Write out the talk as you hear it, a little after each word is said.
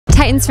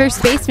Titans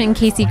first baseman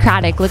Casey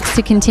Craddock looks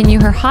to continue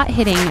her hot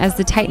hitting as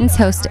the Titans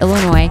host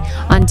Illinois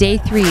on day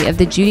 3 of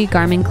the Judi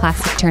Garman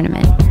Classic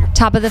tournament.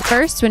 Top of the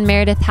first when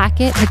Meredith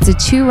Hackett hits a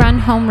 2-run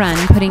home run,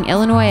 putting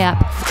Illinois up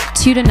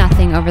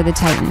 2-0 over the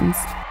Titans.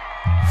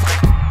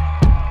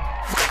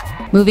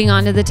 Moving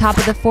on to the top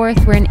of the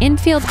 4th, where an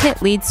infield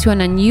hit leads to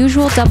an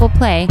unusual double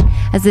play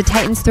as the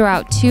Titans throw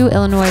out 2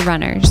 Illinois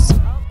runners.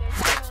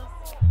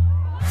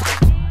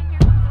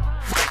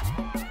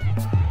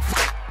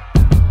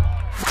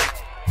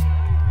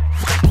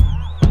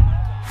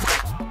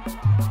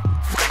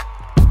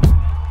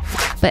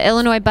 But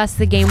Illinois busts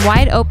the game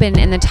wide open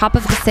in the top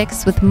of the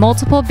 6th with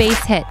multiple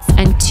base hits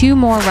and 2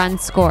 more runs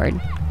scored.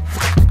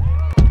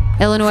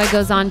 Illinois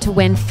goes on to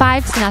win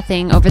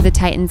 5-0 over the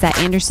Titans at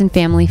Anderson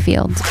Family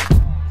Field.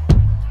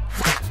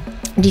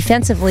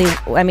 Defensively,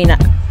 I mean,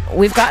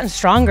 we've gotten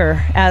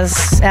stronger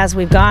as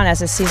we've gone,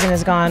 as the season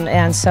has gone,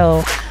 and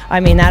so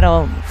I mean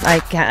I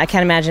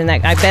can't imagine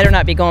that. I better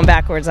not be going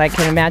backwards. I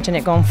can imagine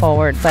it going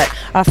forward. But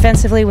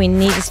offensively, we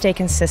need to stay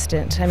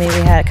consistent. I mean, we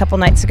had a couple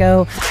nights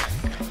ago,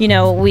 you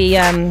know, we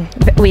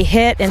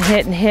hit and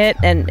hit and hit,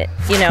 and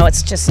you know,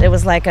 it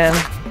was like a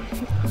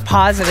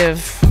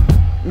positive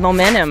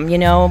momentum, you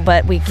know.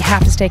 But we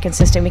have to stay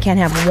consistent. We can't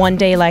have one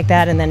day like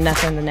that and then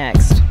nothing the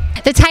next.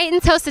 The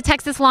Titans host the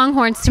Texas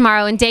Longhorns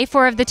tomorrow in day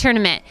 4 of the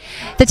tournament.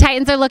 The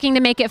Titans are looking to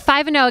make it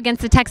 5-0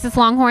 against the Texas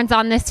Longhorns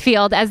on this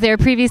field, as they were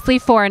previously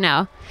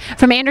 4-0.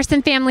 From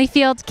Anderson Family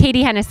Field,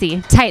 Katie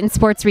Hennessey, Titan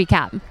Sports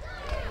Recap.